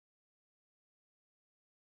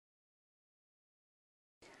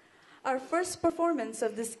Our first performance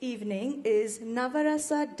of this evening is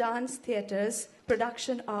Navarasa Dance Theatre's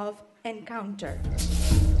production of Encounter.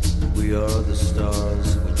 We are the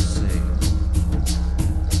stars which sing.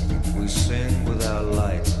 We sing with our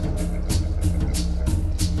light.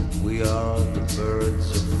 We are the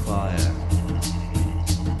birds of fire.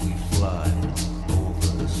 We fly over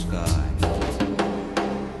the sky.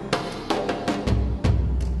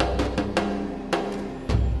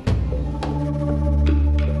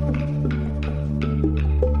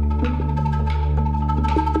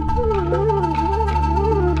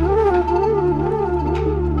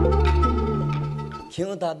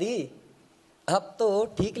 क्यों दादी, अब तो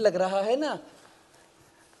ठीक लग रहा है ना?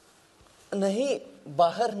 नहीं,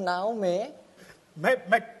 बाहर नाव में। मैं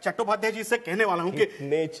चट्टोपाध्याय जी से कहने वाला हूँ कि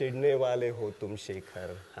कितने चिढ़ने वाले हो तुम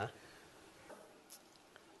शेखर, हाँ?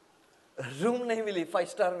 रूम नहीं मिली 5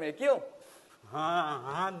 स्टार में, क्यों?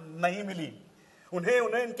 हाँ नहीं मिली।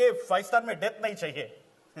 उन्हें इनके 5 स्टार में डेथ नहीं चाहिए।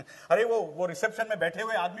 अरे वो रिसेप्शन में बैठे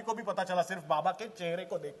हुए आदमी को भी पता चला सिर्फ बाबा के चेहरे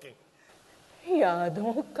को देख के।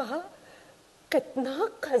 यादों का कितना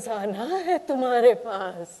खजाना है तुम्हारे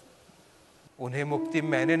पास। उन्हें मुक्ति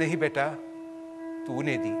मैंने नहीं बेटा,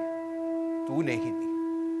 तूने दी, तूने ही दी।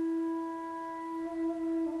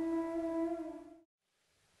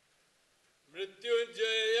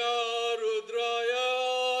 Mrityunjaya रुद्राया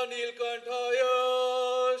नीलकंठाया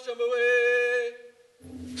शंभवे।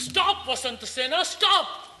 Stop, Vasantasena, stop!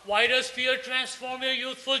 Why does fear transform your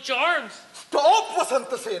youthful charms? Stop,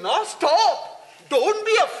 Vasantasena, stop! Don't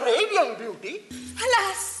be afraid, young beauty.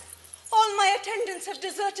 Alas, all my attendants have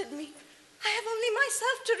deserted me. I have only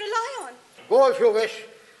myself to rely on. Go if you wish.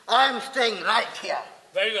 I am staying right here.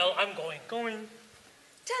 Very well, I'm going. Tell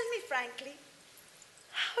me frankly,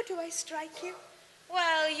 how do I strike you?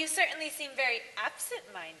 Well, you certainly seem very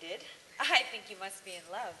absent-minded. I think you must be in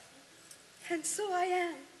love. And so I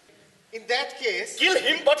am. In that case... Kill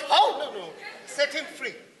him, but how? No. Set him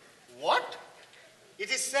free. What?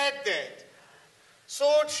 It is said that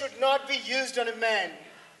sword should not be used on a man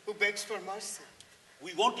who begs for mercy.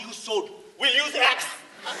 We won't use sword. We'll use axe.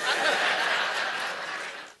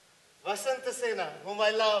 Vasantasena, whom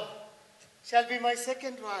I love, shall be my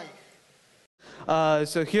second wife.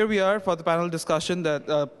 So here we are for the panel discussion, that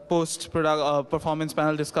post-performance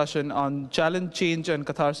panel discussion on challenge, change, and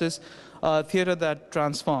catharsis, theater that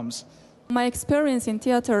transforms. My experience in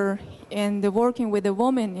theater and the working with the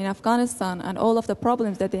women in Afghanistan and all of the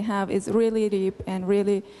problems that they have is really deep and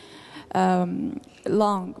really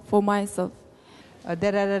long for myself.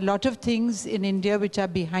 There are a lot of things in India which are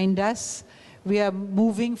behind us. We are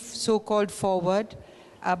moving so-called forward,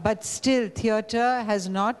 but still theater has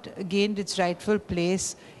not gained its rightful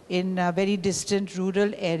place in very distant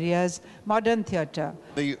rural areas, modern theater.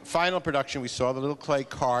 The final production we saw, the little clay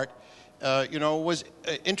cart, was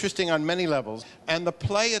interesting on many levels. And the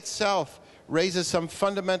play itself raises some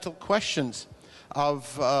fundamental questions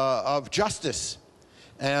of justice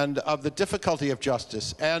and of the difficulty of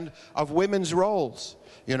justice and of women's roles.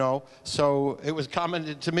 So it was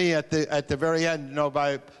commented to me at the very end,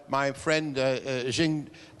 by my friend Xin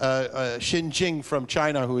Jing from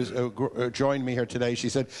China, who has joined me here today. She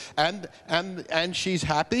said, and she's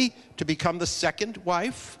happy to become the second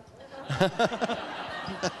wife.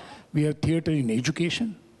 We have theater in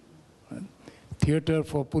education, theater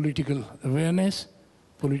for political awareness,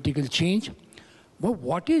 political change. But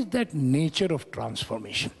what is that nature of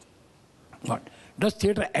transformation? What? Does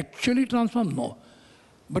theater actually transform? No.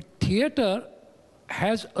 But theater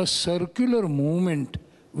has a circular movement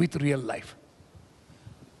with real life.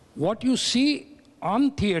 What you see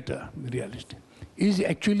on theater, reality, is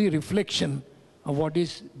actually a reflection of what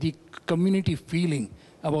is the community feeling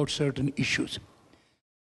about certain issues.